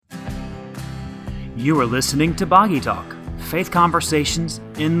You are listening to Boggy Talk, Faith Conversations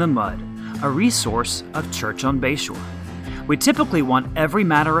in the Mud, a resource of Church on Bayshore. We typically want every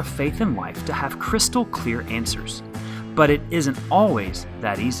matter of faith in life to have crystal clear answers, but it isn't always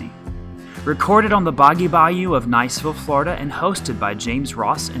that easy. Recorded on the Boggy Bayou of Niceville, Florida, and hosted by James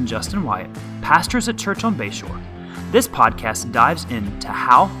Ross and Justin Wyatt, pastors at Church on Bayshore, this podcast dives into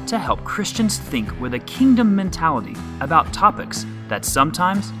how to help Christians think with a kingdom mentality about topics that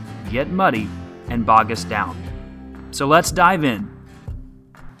sometimes get muddy and bog us down. So let's dive in.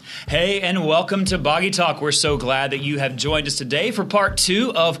 Hey, and welcome to Boggy Talk. We're so glad that you have joined us today for part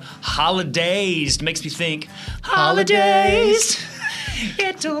 2 of Holidays. Makes me think, holidays,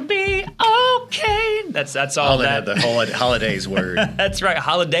 it'll be okay. That's all that. The holidays word. That's right,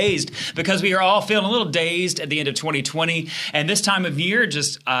 holidays, because we are all feeling a little dazed at the end of 2020, and this time of year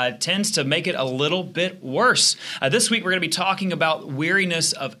just tends to make it a little bit worse. This week we're going to be talking about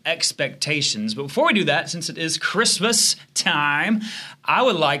weariness of expectations. But before we do that, since it is Christmas time, I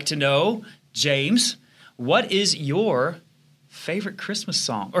would like to know, James, what is your favorite Christmas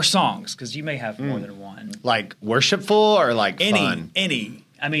song or songs? Because you may have more than one. Like worshipful or like fun? Any.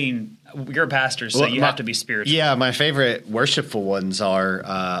 I mean, you're a pastor, so you have to be spiritual. Yeah, my favorite worshipful ones are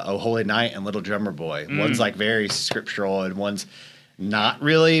 "O Holy Night" and "Little Drummer Boy." One's like very scriptural, and one's not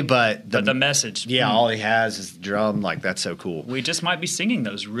really, but the message. Yeah, all he has is the drum. Like, that's so cool. We just might be singing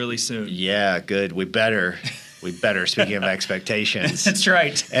those really soon. Yeah, good. We better. Speaking of expectations. That's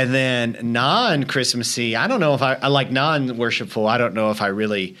right. And then non-Christmassy, I don't know if I like non-worshipful. I don't know if I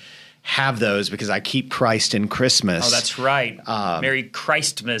really have those because I keep Christ in Christmas. Oh, that's right. Merry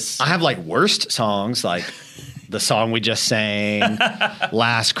Christmas. I have like worst songs, like the song we just sang,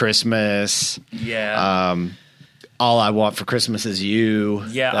 Last Christmas. Yeah. All I Want for Christmas Is You.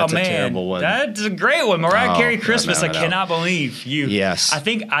 Yeah. That's a terrible one. That's a great one. Mariah Carey, Christmas. I know. I cannot believe you. Yes. I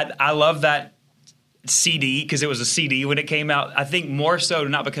think I love that CD because it was a CD when it came out. I think more so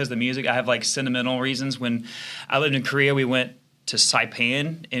not because of the music. I have like sentimental reasons. When I lived in Korea, we went to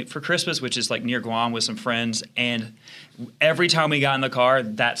Saipan for Christmas, which is like near Guam, with some friends, and every time we got in the car,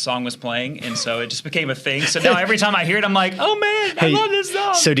 that song was playing, and so it just became a thing. So now every time I hear it, I'm like, oh man, I love this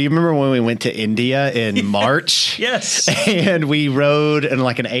song. So do you remember when we went to India in March? Yes. And we rode in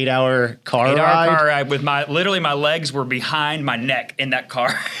like an 8-hour car ride with my legs were behind my neck in that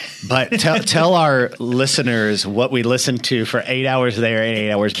car. But tell our listeners what we listened to for 8 hours there and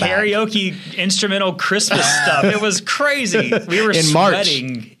 8 hours back. Karaoke instrumental Christmas stuff. It was crazy. We were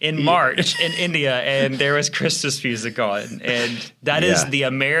sweating in March in India, and there was Christmas music on. And that is the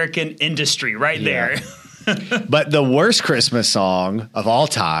American industry right there. But the worst Christmas song of all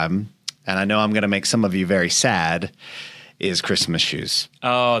time, and I know I'm going to make some of you very sad, is Christmas Shoes.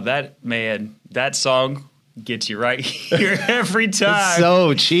 Oh, that song gets you right here every time. It's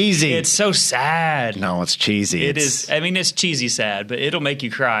so cheesy. It's so sad. No, it's cheesy. It is. I mean, it's cheesy sad, but it'll make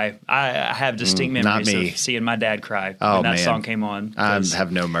you cry. I have distinct memories of seeing my dad cry when that song came on. I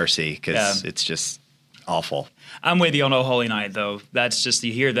have no mercy because it's just awful. I'm with you on "Oh Holy Night," though. That's just,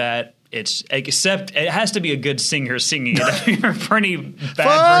 you hear that. Except it has to be a good singer singing it. You're pretty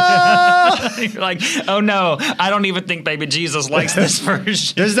bad. You're like, oh no, I don't even think Baby Jesus likes this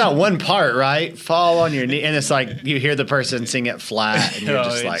version. There's that one part, right? Fall on your knee, and it's like you hear the person sing it flat, and you're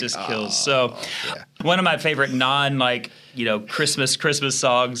just like, it just kills. So, one of my favorite Christmas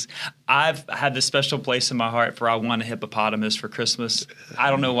songs. I've had this special place in my heart for "I Want a Hippopotamus for Christmas." I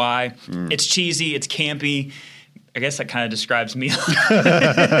don't know why. It's cheesy. It's campy. I guess that kind of describes me. But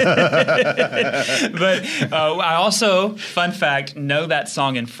I also, fun fact, know that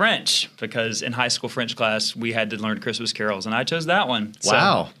song in French because in high school French class we had to learn Christmas carols, and I chose that one.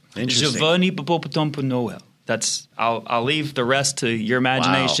 Wow, so, interesting. Je veux un hippopotame pour Noël. That's I'll leave the rest to your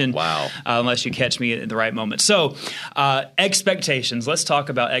imagination. Wow. Unless you catch me at the right moment. So expectations. Let's talk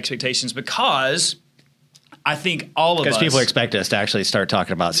about expectations because I think all of us... Because people expect us to actually start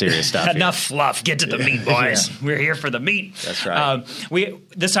talking about serious stuff. Enough fluff. Get to the meat, boys. We're here for the meat. That's right.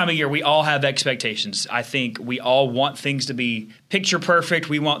 This time of year, we all have expectations. I think we all want things to be picture perfect.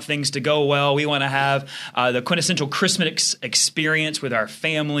 We want things to go well. We want to have the quintessential Christmas experience with our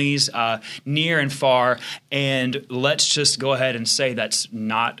families, near and far. And let's just go ahead and say that's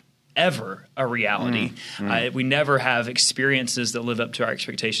not ever a reality. We never have experiences that live up to our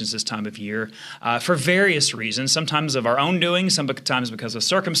expectations this time of year for various reasons, sometimes of our own doing, sometimes because of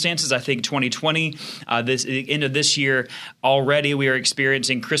circumstances. I think 2020, the end of this year, already we are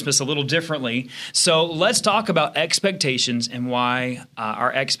experiencing Christmas a little differently. So let's talk about expectations and why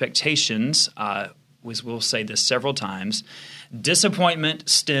our expectations, we'll say this several times, disappointment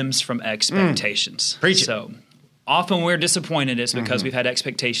stems from expectations. Preach it. So often when we're disappointed, it's because we've had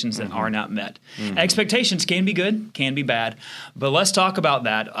expectations that are not met. Expectations can be good, can be bad, but let's talk about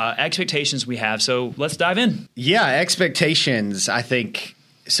that. Expectations we have. So let's dive in. Yeah, expectations, I think.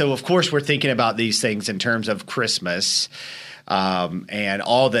 So, of course, we're thinking about these things in terms of Christmas and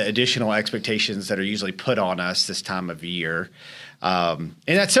all the additional expectations that are usually put on us this time of year. And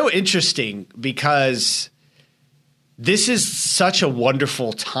that's so interesting because this is such a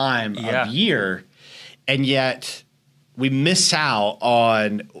wonderful time of year, and yet we miss out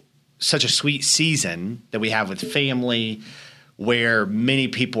on such a sweet season that we have with family, where many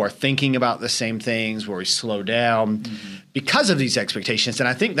people are thinking about the same things, where we slow down because of these expectations. And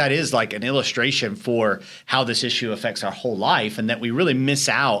I think that is like an illustration for how this issue affects our whole life, and that we really miss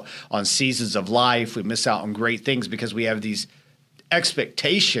out on seasons of life. We miss out on great things because we have these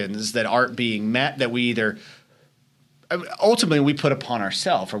expectations that aren't being met, that we either ultimately we put upon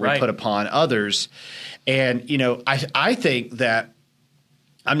ourselves or we put upon others. And, you know, I think that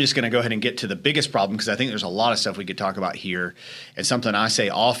I'm just going to go ahead and get to the biggest problem, because I think there's a lot of stuff we could talk about here. And something I say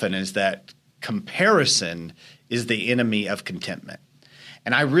often is that comparison is the enemy of contentment.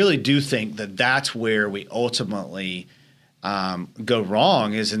 And I really do think that that's where we ultimately go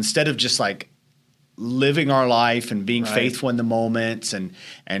wrong, is instead of just like living our life and being faithful in the moments and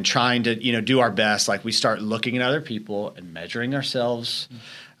trying to, you know, do our best, like we start looking at other people and measuring ourselves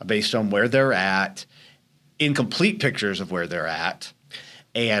based on where they're at, incomplete pictures of where they're at.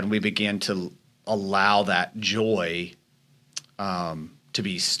 And we begin to allow that joy to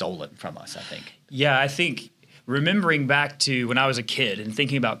be stolen from us, I think. Yeah, I think remembering back to when I was a kid and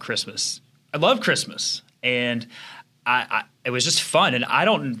thinking about Christmas, I love Christmas. And it was just fun. And I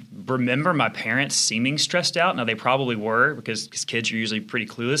don't remember my parents seeming stressed out. Now, they probably were, because kids are usually pretty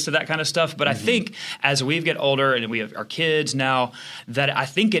clueless to that kind of stuff. But I think as we get older and we have our kids now, that I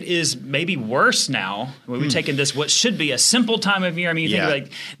think it is maybe worse now when we've taken this, what should be a simple time of year. I mean, you think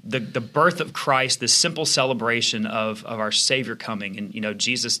like the birth of Christ, this simple celebration of our Savior coming, and, you know,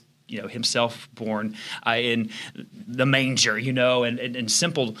 Jesus, you know, himself born in the manger, you know, and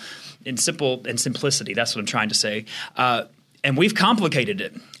simple and simplicity. That's what I'm trying to say. And we've complicated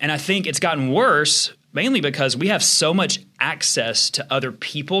it. And I think it's gotten worse mainly because we have so much access to other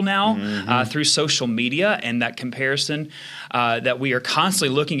people now through social media and that comparison, that we are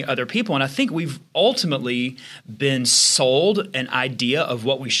constantly looking at other people. And I think we've ultimately been sold an idea of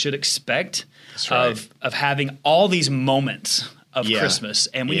what we should expect of having all these moments of Christmas,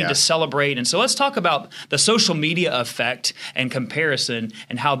 and we need to celebrate. And so let's talk about the social media effect and comparison,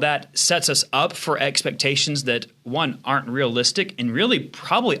 and how that sets us up for expectations that, one, aren't realistic, and really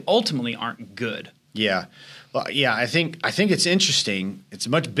probably ultimately aren't good. Yeah. Well, yeah, I think it's interesting. It's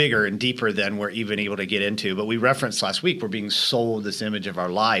much bigger and deeper than we're even able to get into. But we referenced last week, we're being sold this image of our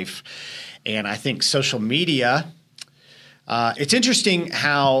life. And I think social media, it's interesting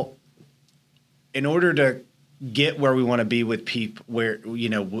how in order to get where we want to be with people, where, you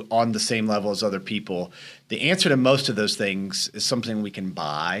know, on the same level as other people, the answer to most of those things is something we can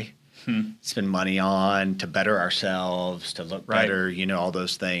buy, spend money on to better ourselves, to look better, you know, all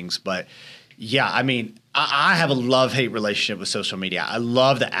those things. But yeah, I mean, I have a love-hate relationship with social media. I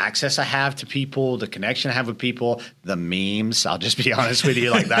love the access I have to people, the connection I have with people, the memes. I'll just be honest with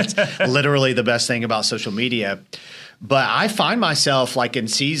you. Like, that's literally the best thing about social media. But I find myself like in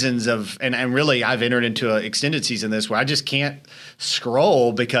seasons of, and really I've entered into an extended season of this, where I just can't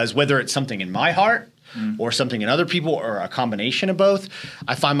scroll, because whether it's something in my heart or something in other people or a combination of both,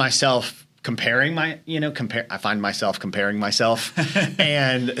 I find myself comparing myself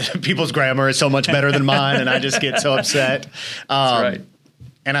and people's grammar is so much better than mine, and I just get so upset. That's right.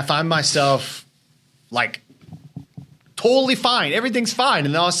 And I find myself like totally fine. Everything's fine.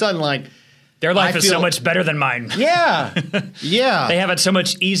 And then all of a sudden, like, their life is so much better than mine. Yeah. Yeah. They have it so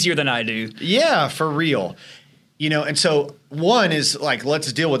much easier than I do. Yeah, for real. You know, and so one is like,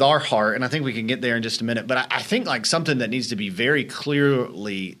 let's deal with our heart. And I think we can get there in just a minute. But I think like something that needs to be very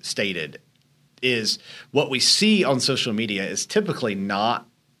clearly stated is what we see on social media is typically not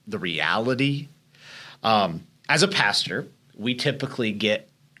the reality. As a pastor, we typically get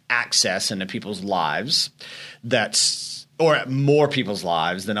access into people's lives or more people's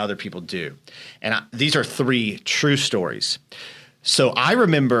lives than other people do. And these are 3 true stories. So I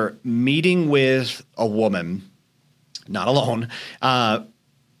remember meeting with a woman, not alone,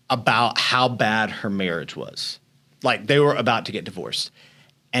 about how bad her marriage was. Like, they were about to get divorced.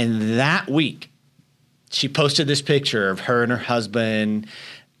 And that week, she posted this picture of her and her husband,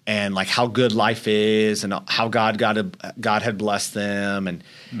 and like how good life is, and how God had blessed them, and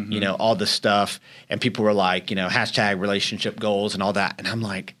you know, all this stuff. And people were like, you know, # relationship goals and all that. And I'm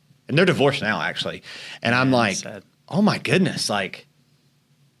like, and they're divorced now, actually. And I'm like, sad. oh my goodness, like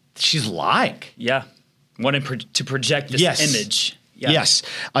she's lying. Yeah. Wanting to project this image. Yeah. Yes.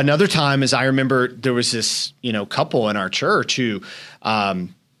 Another time is I remember there was this, couple in our church who,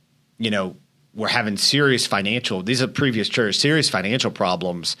 were having serious financial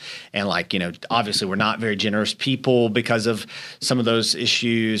problems. And obviously we're not very generous people because of some of those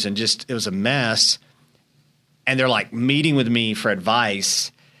issues, and just, it was a mess. And they're like meeting with me for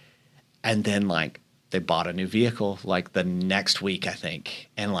advice. And then they bought a new vehicle the next week, I think.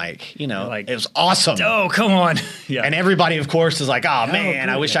 And it was awesome. Oh, come on. Yeah. And everybody, of course, is like, oh man,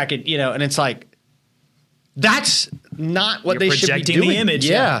 I wish I could, and it's like, that's not what they should be doing. Projecting the image.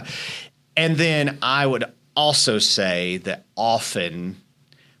 Yeah. And then I would also say that often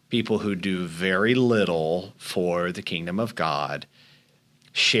people who do very little for the kingdom of God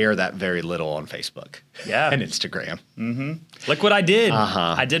share that very little on Facebook and Instagram. Mm-hmm. Look what I did.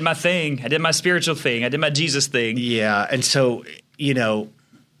 I did my thing. I did my spiritual thing. I did my Jesus thing. Yeah. And so,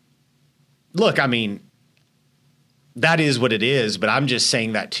 look, I mean, that is what it is, but I'm just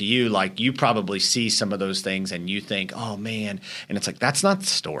saying that to you. You probably see some of those things and you think, oh man. And it's like, that's not the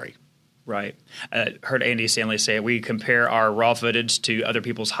story. Right. I heard Andy Stanley say we compare our raw footage to other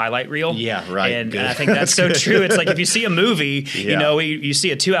people's highlight reel. Yeah, right. And I think that's so true. It's like if you see a movie, you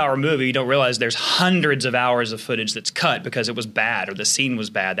see a 2-hour movie, you don't realize there's hundreds of hours of footage that's cut because it was bad or the scene was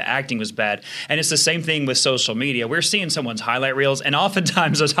bad, the acting was bad. And it's the same thing with social media. We're seeing someone's highlight reels, and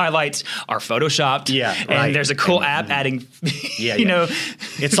oftentimes those highlights are photoshopped. Yeah, right. And there's a cool app adding,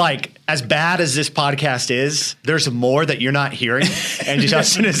 It's like, as bad as this podcast is, there's more that you're not hearing, and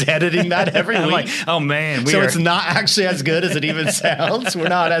Justin is editing that every week. I'm like, oh man, it's not actually as good as it even sounds. We're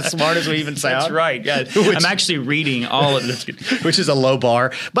not as smart as we even sound. That's right. Yeah. I'm actually reading all of this, which is a low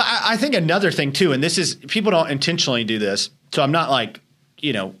bar. But I think another thing too, and this is, people don't intentionally do this, so I'm not like,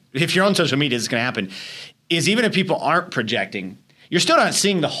 if you're on social media, it's going to happen, is even if people aren't projecting, you're still not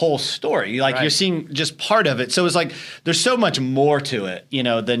seeing the whole story. You're seeing just part of it. So it's like, there's so much more to it,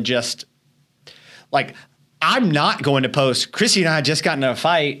 than just I'm not going to post, Chrissy and I just got in a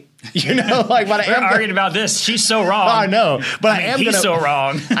fight, but I am arguing about this. She's so wrong. I know, but he's so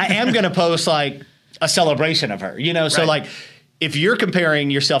wrong. I am going to post a celebration of her, so if you're comparing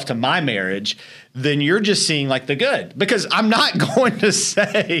yourself to my marriage, then you're just seeing the good, because I'm not going to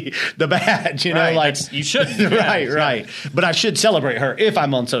say the bad, you shouldn't. Right. But I should celebrate her if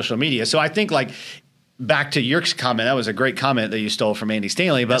I'm on social media. So I think back to your comment, that was a great comment that you stole from Andy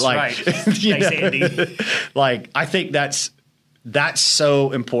Stanley. But Thanks, Andy. I think that's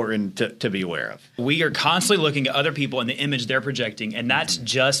so important to be aware of. We are constantly looking at other people and the image they're projecting, and that's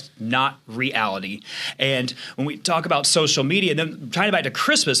just not reality. And when we talk about social media, then trying to back to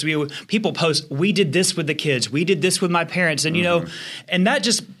Christmas, people post, we did this with the kids, we did this with my parents, and and that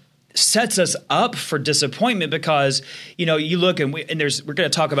just sets us up for disappointment, because you look and we're going to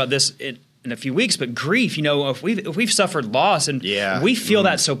talk about this in a few weeks, but grief, if we've suffered loss, and we feel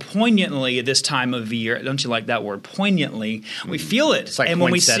that so poignantly at this time of year. Don't you like that word, poignantly? We feel it. It's like and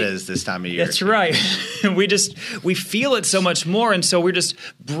poinsettias this time of year. That's right. we feel it so much more, and so we're just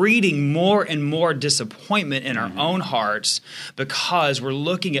breeding more and more disappointment in our own hearts, because we're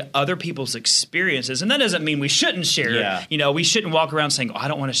looking at other people's experiences. And that doesn't mean we shouldn't share. We shouldn't walk around saying, I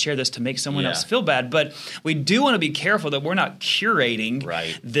don't want to share this to make someone else feel bad. But we do want to be careful that we're not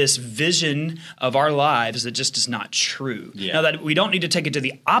curating this vision of our lives that just is not true. Now, that we don't need to take it to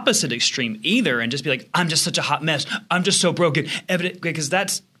the opposite extreme either and just be like, I'm just such a hot mess, I'm just so broken, because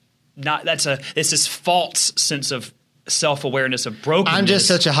it's this false sense of self-awareness of brokenness. I'm just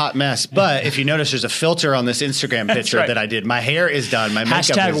such a hot mess. But if you notice, there's a filter on this Instagram picture that I did. My hair is done. My makeup is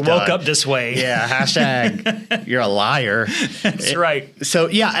done. Hashtag woke up this way. Yeah. Hashtag you're a liar. That's right. So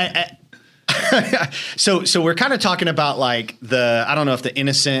so we're kind of talking about I don't know if the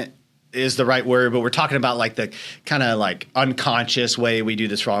innocent is the right word, but we're talking about the kind of unconscious way we do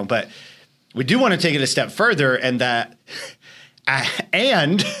this wrong. But we do want to take it a step further, and that,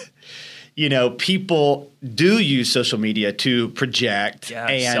 people do use social media to project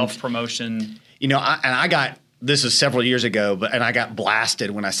and self-promotion. I got, this was several years ago, and I got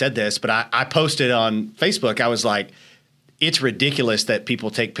blasted when I said this, but I posted on Facebook. I was like, it's ridiculous that people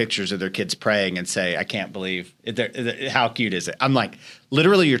take pictures of their kids praying and say, I can't believe it. How cute is it? I'm like,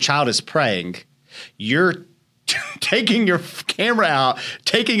 literally, your child is praying. You're taking your camera out,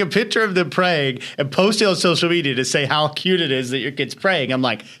 taking a picture of them praying, and posting on social media to say how cute it is that your kid's praying. I'm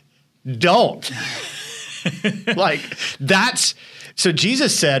like, don't. So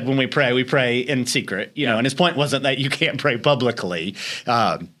Jesus said when we pray in secret, you know, and his point wasn't that you can't pray publicly.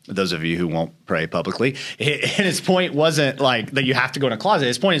 Those of you who won't pray publicly, and his point wasn't like that you have to go in a closet.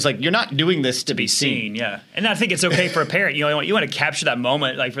 His point is like you're not doing this to be seen. Yeah, and I think it's okay for a parent. You know, you want to capture that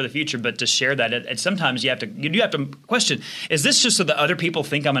moment like for the future, but to share that, and sometimes you do have to question: is this just so that other people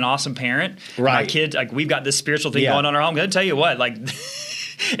think I'm an awesome parent? Right. My kids, like we've got this spiritual thing going on in our home. I'm going to tell you what, like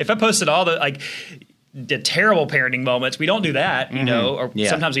if I posted all the terrible parenting moments, we don't do that, you know, or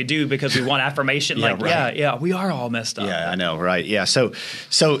sometimes we do because we want affirmation. We are all messed up. Yeah, I know, right? Yeah, so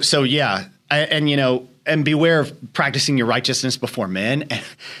yeah, and you know, and beware of practicing your righteousness before men,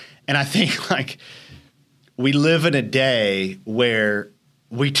 and I think like we live in a day where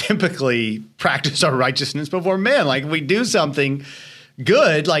we typically practice our righteousness before men, like we do something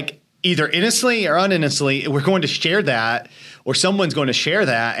good, like either innocently or uninnocently, we're going to share that, or someone's going to share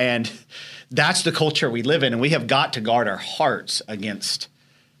that, and that's the culture we live in, and we have got to guard our hearts against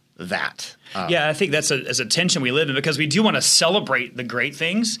that. Yeah, I think that's a tension we live in because we do want to celebrate the great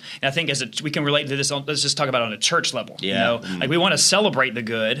things. And I think we can relate to this. Let's just talk about it on a church level. Yeah. You know, like we want to celebrate the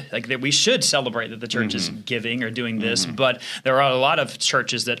good, like that we should celebrate that the church is giving or doing this. But there are a lot of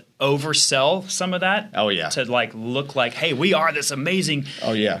churches that oversell some of that. Oh yeah. To like look like, hey, we are this amazing.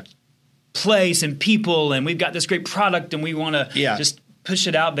 Oh yeah. Place and people, and we've got this great product, and we want to just push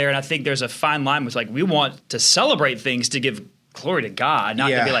it out there. And I think there's a fine line with like we want to celebrate things to give glory to God, not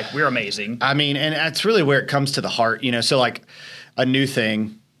to be like we're amazing. I mean, and that's really where it comes to the heart, you know. So like a new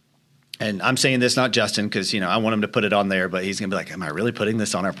thing, and I'm saying this not Justin because you know I want him to put it on there, but he's gonna be like, "Am I really putting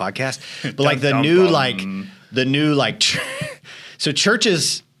this on our podcast?" But like the new so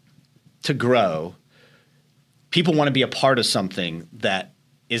churches to grow, people want to be a part of something that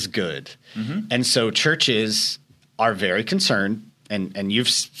is good, and so churches are very concerned. And you've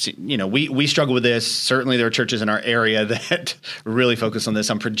seen, you know, we struggle with this. Certainly there are churches in our area that really focus on this.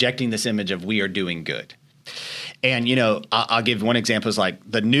 I'm projecting this image of we are doing good. And, you know, I'll give one example is like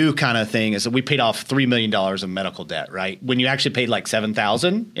the new kind of thing is that we paid off $3 million of medical debt, right? When you actually paid like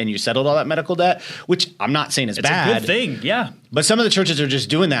 $7,000 and you settled all that medical debt, which I'm not saying is bad. It's a good thing, yeah. But some of the churches are just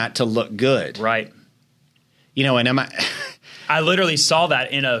doing that to look good. Right. You know, and I literally saw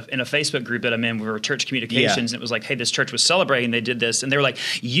that in a Facebook group that I'm in. We were church communications, and it was like, hey, this church was celebrating. They did this, and they were like,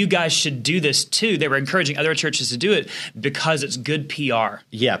 you guys should do this too. They were encouraging other churches to do it because it's good PR.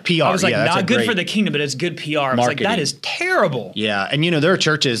 Yeah, PR. I was like, not good for the kingdom, but it's good PR. I was like, that is terrible. Yeah, and you know, there are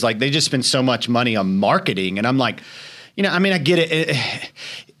churches like they just spend so much money on marketing, and I'm like, you know, I mean, I get it.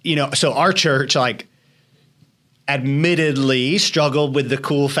 You know, so our church like admittedly struggled with the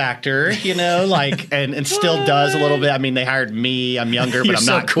cool factor, you know, like, and still does a little bit. I mean, they hired me. I'm younger, but I'm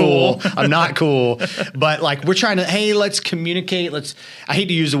not cool. I'm not cool. But like, we're trying to, hey, let's communicate. I hate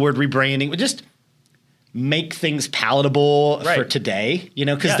to use the word rebranding, but just make things palatable for today, you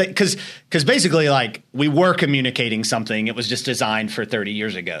know, because basically like we were communicating something. It was just designed for 30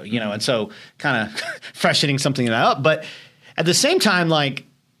 years ago, you know, and so kind of freshening something up. But at the same time, like,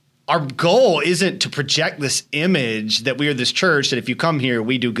 our goal isn't to project this image that we are this church, that if you come here,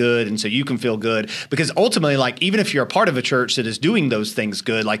 we do good, and so you can feel good. Because ultimately, like, even if you're a part of a church that is doing those things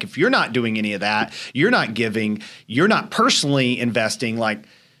good, like if you're not doing any of that, you're not giving, you're not personally investing, like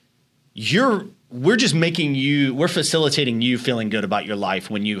we're just we're facilitating you feeling good about your life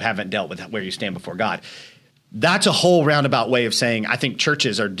when you haven't dealt with where you stand before God. That's a whole roundabout way of saying I think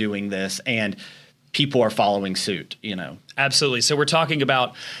churches are doing this and people are following suit, you know. Absolutely. So we're talking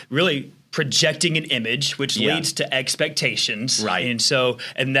about really projecting an image, which leads to expectations. Right.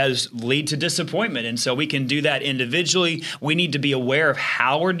 And those lead to disappointment. And so we can do that individually. We need to be aware of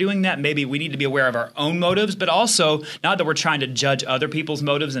how we're doing that. Maybe we need to be aware of our own motives, but also not that we're trying to judge other people's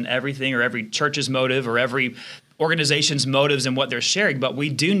motives and everything, or every church's motive, or every organization's motives and what they're sharing, but we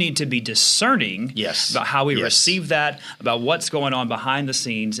do need to be discerning about how we receive that, about what's going on behind the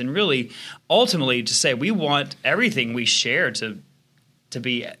scenes, and really ultimately to say we want everything we share to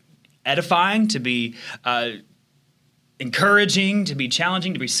be edifying, to be encouraging, to be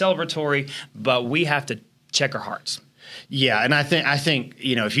challenging, to be celebratory, but we have to check our hearts. Yeah, and I think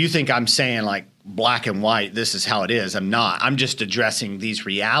you know, if you think I'm saying like black and white, this is how it is, I'm not. I'm just addressing these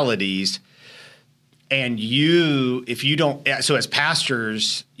realities. And if you don't, so as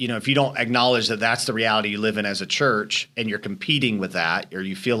pastors, you know, if you don't acknowledge that that's the reality you live in as a church, and you're competing with that, or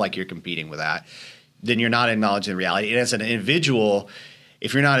you feel like you're competing with that, then you're not acknowledging the reality. And as an individual,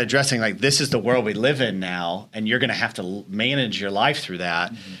 if you're not addressing like this is the world we live in now, and you're going to have to manage your life through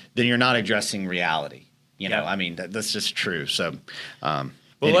that, then you're not addressing reality. You know, I mean, that's just true. So,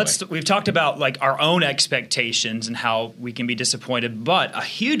 Well, Anyway. we've talked about like our own expectations and how we can be disappointed, but a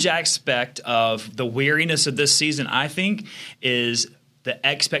huge aspect of the weariness of this season, I think, is the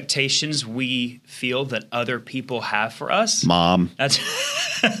expectations we feel that other people have for us. Mom. That's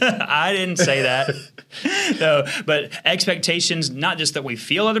I didn't say that. No, but expectations, not just that we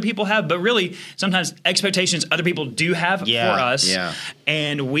feel other people have, but really sometimes expectations other people do have for us. Yeah.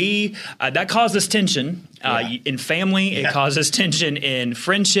 And we that causes tension in family. It causes tension in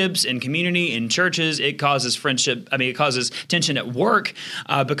friendships, in community, in churches. It causes it causes tension at work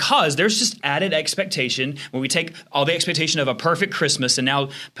because there's just added expectation when we take all the expectation of a perfect Christmas and now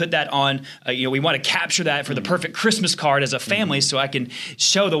put that on. We want to capture that for the perfect Christmas card as a family, so I can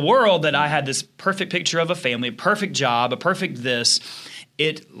show the world that I had this perfect picture of a family, a perfect job, a perfect this.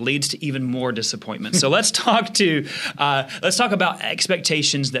 It leads to even more disappointment. So let's talk about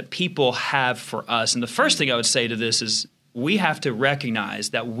expectations that people have for us. And the first thing I would say to this is we have to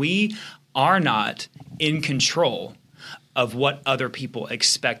recognize that we are not in control of what other people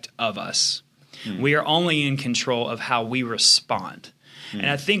expect of us. We are only in control of how we respond. And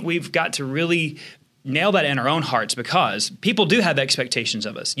I think we've got to really nail that in our own hearts, because people do have expectations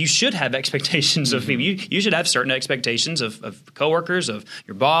of us. You should have expectations of people. You should have certain expectations of coworkers, of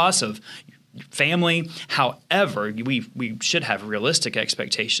your boss, of your family. However, we should have realistic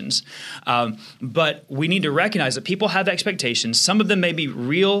expectations. But we need to recognize that people have expectations. Some of them may be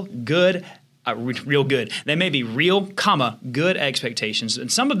real good. They may be real, good expectations,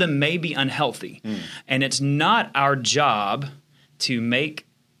 and some of them may be unhealthy. And it's not our job to make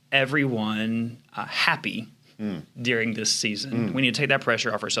everyone happy during this season. We need to take that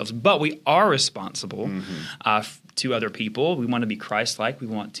pressure off ourselves. But we are responsible to other people. We want to be Christ-like. We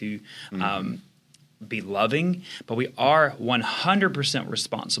want to be loving. But we are 100%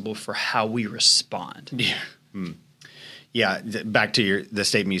 responsible for how we respond. Yeah. Yeah, back to the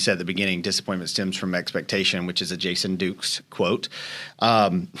statement you said at the beginning, disappointment stems from expectation, which is a Jason Dukes quote.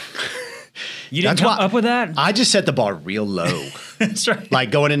 You didn't come up with that? I just set the bar real low. That's right.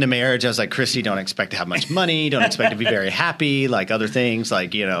 Like going into marriage, I was like, Christy, don't expect to have much money. Don't expect to be very happy, like other things,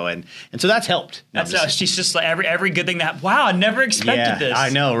 like, and so that's helped. She's just like every good thing that, wow, I never expected this. I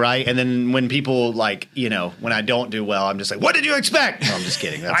know, right? And then when people when I don't do well, I'm just like, what did you expect? No, I'm just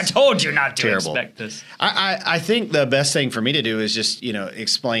kidding. I told you not to terrible. expect this. I think the best thing for me to do is just,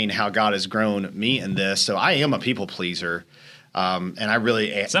 explain how God has grown me in this. So I am a people pleaser. And I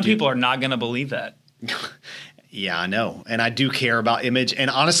really some people are not going to believe that. Yeah, I know. And I do care about image. And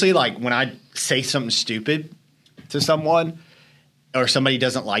honestly, like when I say something stupid to someone or somebody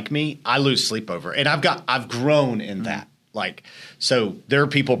doesn't like me, I lose sleep over it. And I've grown in that. Like, so there are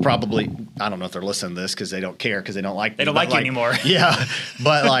people probably, I don't know if they're listening to this because they don't care because they don't like me. They don't like you anymore. Yeah.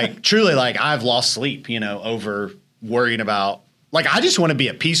 But like truly, like I've lost sleep, over worrying about, like, I just want to be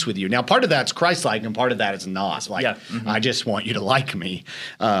at peace with you. Now, part of that's Christ-like, and part of that is not. Like, I just want you to like me.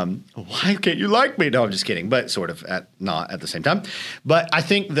 Why can't you like me? No, I'm just kidding, but sort of not at the same time. But I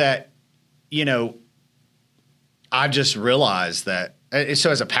think that, I've just realized that.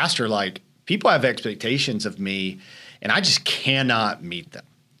 So as a pastor, like, people have expectations of me, and I just cannot meet them.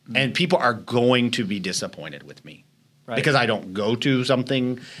 And people are going to be disappointed with me. Right. Because I don't go to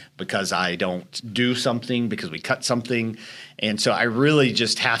something, because I don't do something, because we cut something. And so I really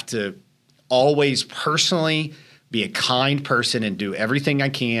just have to always personally be a kind person and do everything I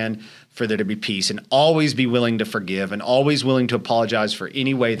can for there to be peace, and always be willing to forgive, and always willing to apologize for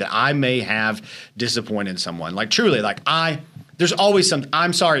any way that I may have disappointed someone. Like truly, like there's always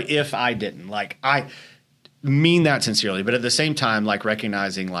I'm sorry if I didn't. Like I mean that sincerely, but at the same time, like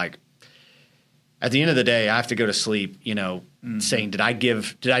recognizing like, at the end of the day, I have to go to sleep, saying, did I do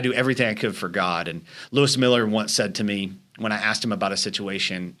everything I could for God? And Lewis Miller once said to me, when I asked him about a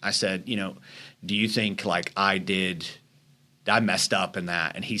situation, I said, do you think like I messed up in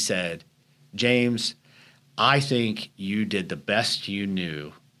that? And he said, James, I think you did the best you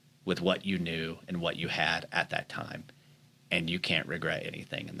knew with what you knew and what you had at that time. And you can't regret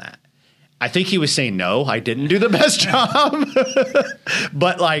anything in that. I think he was saying, no, I didn't do the best job.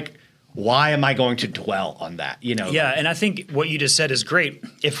 But like, why am I going to dwell on that? Yeah, and I think what you just said is great.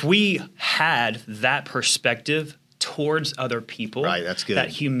 If we had that perspective towards other people, right, that's good. That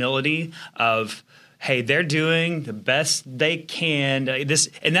humility of, hey, they're doing the best they can.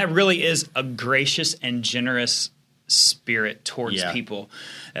 And that really is a gracious and generous spirit towards people.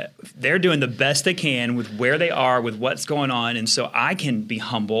 They're doing the best they can with where they are, with what's going on, and so I can be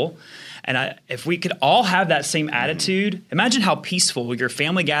humble. And if we could all have that same attitude, imagine how peaceful your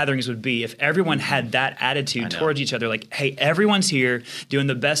family gatherings would be if everyone had that attitude towards each other. Like, hey, everyone's here doing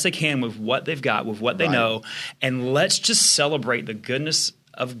the best they can with what they've got, with what they know, and let's just celebrate the goodness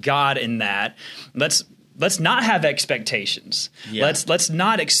of God in that. Let's not have expectations. Yeah. Let's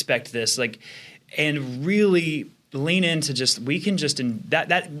not expect this, and really lean into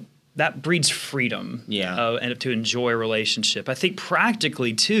that breeds freedom. Yeah. And to enjoy a relationship. I think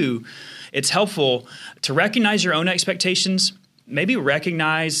practically too, it's helpful to recognize your own expectations, maybe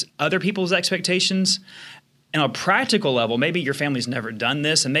recognize other people's expectations. And on a practical level, maybe your family's never done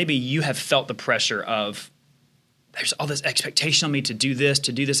this, and maybe you have felt the pressure of, there's all this expectation on me to do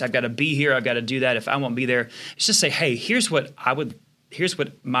this. I've got to be here. I've got to do that. If I won't be there, it's just say, hey, here's what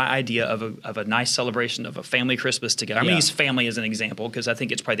my idea of a nice celebration of a family Christmas together. I'm going to use family as an example because I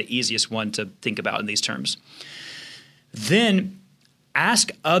think it's probably the easiest one to think about in these terms. Then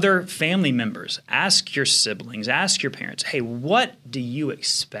ask other family members, ask your siblings, ask your parents, hey, what do you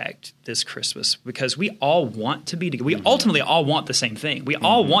expect this Christmas? Because we all want to be together. We ultimately all want the same thing. We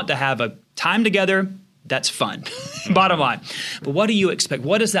all want to have a time together that's fun, bottom line. But what do you expect?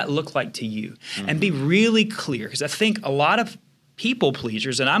 What does that look like to you? And be really clear, because I think a lot of people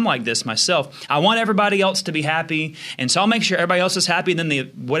pleasers, and I'm like this myself. I want everybody else to be happy, and so I'll make sure everybody else is happy, and then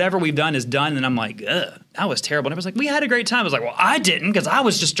whatever we've done is done, and I'm like, ugh, that was terrible. And everyone's like, we had a great time. I was like, well, I didn't, because I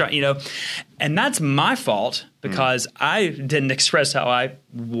was just trying, and that's my fault because I didn't express how I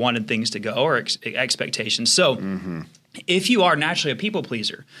wanted things to go or expectations. So if you are naturally a people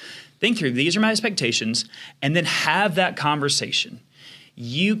pleaser, think through, these are my expectations, and then have that conversation.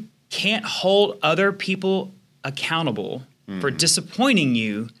 You can't hold other people accountable for disappointing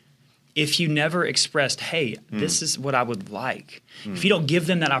you if you never expressed, hey, this is what I would like. If you don't give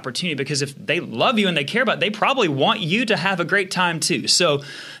them that opportunity, because if they love you and they care about it, they probably want you to have a great time too. So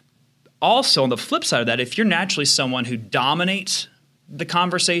also on the flip side of that, if you're naturally someone who dominates the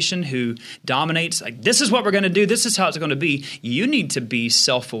conversation, who dominates, like, this is what we're going to do, this is how it's going to be, you need to be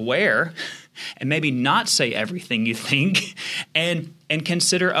self-aware and maybe not say everything you think and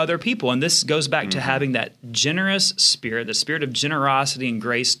consider other people. And this goes back to having that generous spirit, the spirit of generosity and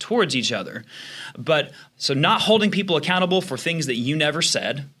grace towards each other. But so not holding people accountable for things that you never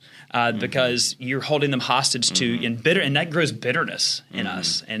said, because you're holding them hostage to, and that grows bitterness in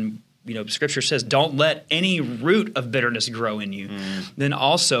us. And Scripture says, don't let any root of bitterness grow in you. Then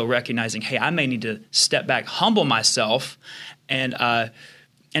also recognizing, hey, I may need to step back, humble myself, and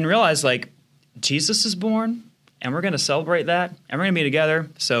realize, like, Jesus is born, and we're going to celebrate that, and we're going to be together.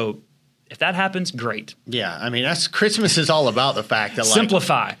 So if that happens, great. Yeah, I mean, Christmas is all about the fact that, like,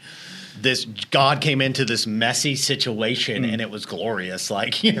 simplify. This God came into this messy situation, and it was glorious.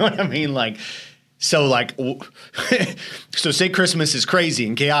 Like, you know what I mean? Like, so say Christmas is crazy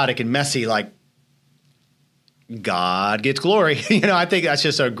and chaotic and messy, like, God gets glory. I think that's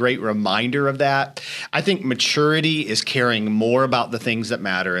just a great reminder of that. I think maturity is caring more about the things that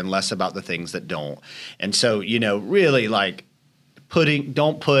matter and less about the things that don't. And so, really, like,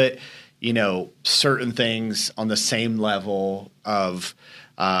 don't put, certain things on the same level of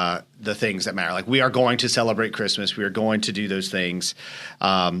the things that matter. Like, we are going to celebrate Christmas. We are going to do those things.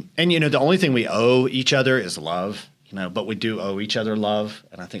 And the only thing we owe each other is love. But we do owe each other love,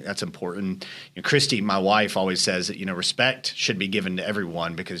 and I think that's important. Christy, my wife, always says that, respect should be given to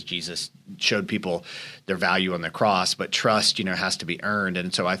everyone because Jesus showed people their value on the cross, but trust, has to be earned.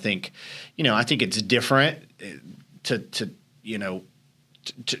 And so I think it's different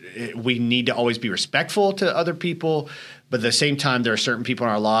we need to always be respectful to other people, but at the same time, there are certain people in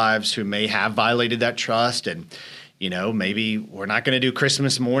our lives who may have violated that trust, and, maybe we're not going to do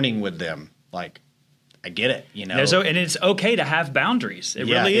Christmas morning with them. Like, I get it, and it's okay to have boundaries. It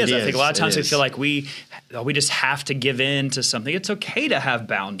really is. I think a lot of times we feel like we just have to give in to something. It's okay to have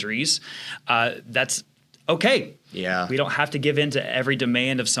boundaries. That's okay. Yeah. We don't have to give in to every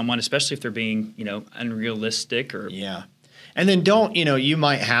demand of someone, especially if they're being, unrealistic or. Yeah. And then don't, you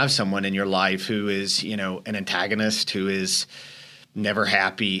might have someone in your life who is, an antagonist, who is never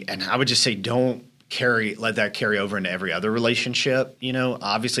happy. And I would just say, don't let that carry over into every other relationship.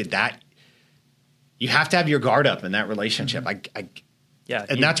 Obviously you have to have your guard up in that relationship.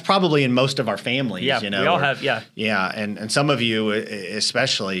 And that's probably in most of our families. Yeah, we all have. Yeah, yeah, and some of you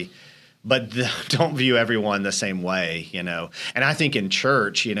especially, but don't view everyone the same way. And I think in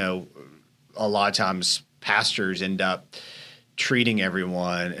church, a lot of times pastors end up treating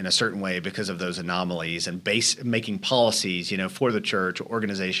everyone in a certain way because of those anomalies and making policies, for the church or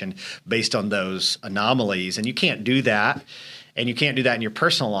organization based on those anomalies, and you can't do that. And you can't do that in your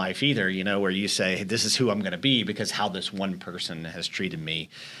personal life either, where you say, hey, this is who I'm going to be because how this one person has treated me.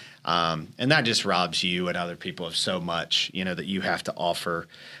 And that just robs you and other people of so much, that you have to offer.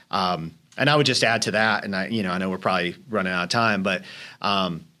 And I would just add to that, and I know we're probably running out of time, but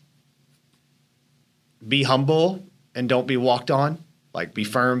be humble and don't be walked on. like be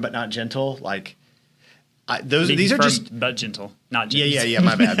firm but not gentle. Like these are just but gentle, not gentle. Yeah.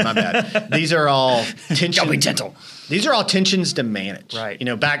 My bad. These are all tensions. Don't be gentle. These are all tensions to manage. Right. You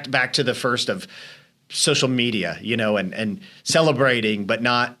know, back to the first of social media. You know, and celebrating but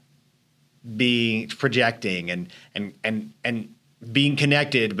not being projecting and being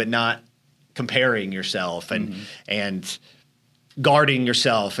connected but not comparing yourself and guarding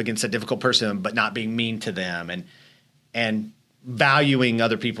yourself against a difficult person but not being mean to them and valuing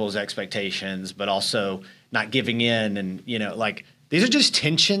other people's expectations but also not giving in. And you know, like these are just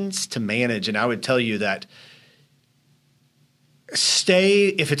tensions to manage. And I would tell you that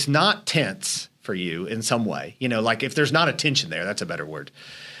if it's not tense for you in some way, you know, like if there's not a tension there, that's a better word,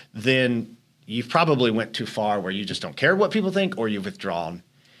 then you've probably went too far where you just don't care what people think or you've withdrawn.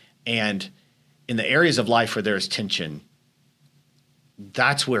 And in the areas of life where there's tension,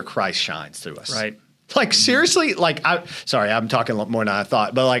 that's where Christ shines through us. Right. Like seriously, like I'm talking a lot more than I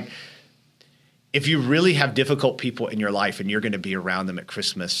thought, but like if you really have difficult people in your life and you're going to be around them at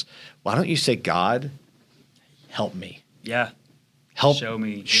Christmas, why don't you say, God, help me. Yeah. Help show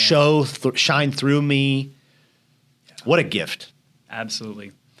me. Shine through me. Yeah. What a gift.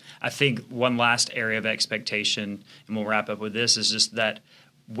 Absolutely. I think one last area of expectation, and we'll wrap up with this, is just that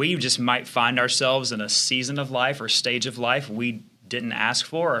we just might find ourselves in a season of life or stage of life we didn't ask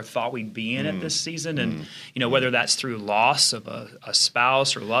for or thought we'd be in at this season. And, you know, whether that's through loss of a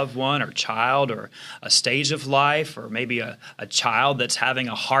spouse or loved one or child or a stage of life or maybe a child that's having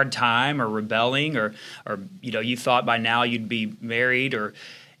a hard time or rebelling or, you know, you thought by now you'd be married or,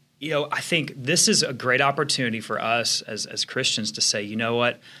 you know, I think this is a great opportunity for us as Christians to say, you know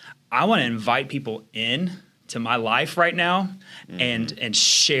what, I want to invite people in to my life right now and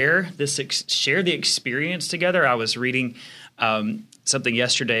share the experience together. I was reading something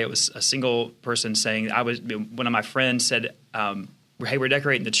yesterday. It was a single person saying, one of my friends said, hey, we're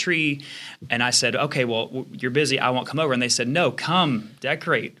decorating the tree. And I said, okay, well, you're busy. I won't come over. And they said, no, come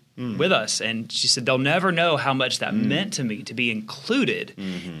decorate with us. And she said, they'll never know how much that meant to me to be included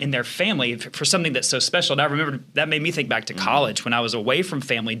in their family for something that's so special. And I remember that made me think back to college when I was away from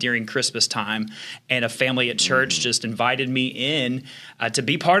family during Christmas time and a family at church just invited me in to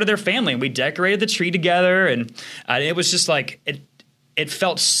be part of their family. And we decorated the tree together. And it was just like, it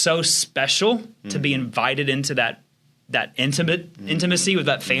felt so special to be invited into that intimacy with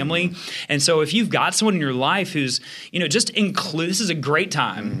that family. And so if you've got someone in your life who's, you know, just this is a great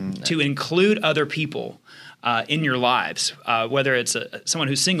time to include other people in your lives, whether it's someone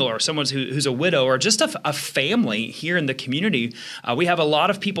who's single or someone who's a widow or just a family here in the community. We have a lot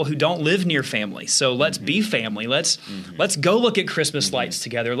of people who don't live near family. So let's be family. Let's go look at Christmas lights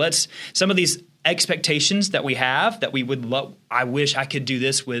together. Some of these expectations that we have that we would love. I wish I could do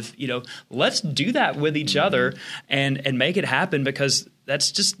this with, you know, let's do that with each other and make it happen, because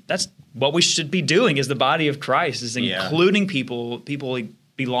that's what we should be doing as the body of Christ, is including people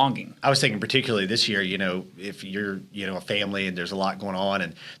belonging. I was thinking particularly this year, you know, if you're, you know, a family and there's a lot going on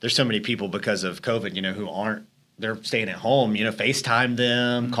and there's so many people because of COVID, you know, they're staying at home, you know, FaceTime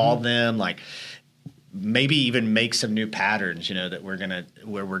them, call them, like maybe even make some new patterns, you know, that we're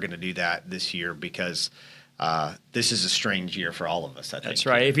gonna do that this year, because this is a strange year for all of us, I think. That's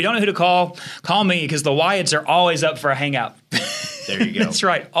right. If you don't know who to call me, because the Wyatts are always up for a hangout. There you go. That's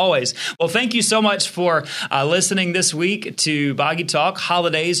right. Always. Well, thank you so much for listening this week to Boggy Talk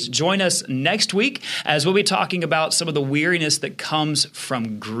Holidays. Join us next week as we'll be talking about some of the weariness that comes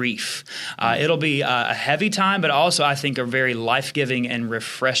from grief. It'll be a heavy time, but also I think a very life-giving and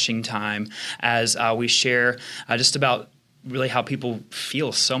refreshing time as we share just about really how people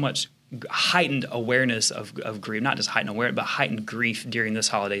feel so much heightened awareness of grief, not just heightened awareness, but heightened grief during this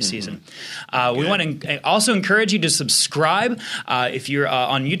holiday season. We want to also encourage you to subscribe. If you're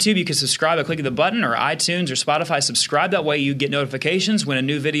on YouTube, you can subscribe by clicking the button, or iTunes or Spotify, subscribe. That way you get notifications when a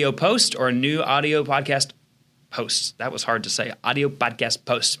new video post or a new audio podcast posts. That was hard to say. Audio podcast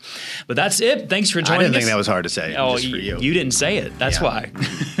posts. But that's it. Thanks for joining us. I didn't think that was hard to say. Oh, just for you. You didn't say it. That's why.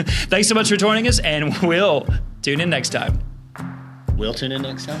 Thanks so much for joining us, and we'll tune in next time. We'll tune in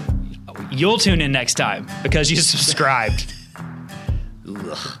next time? You'll tune in next time because you subscribed.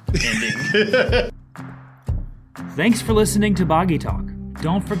 Ending. Thanks for listening to Boggy Talk.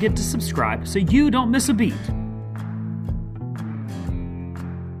 Don't forget to subscribe so you don't miss a beat.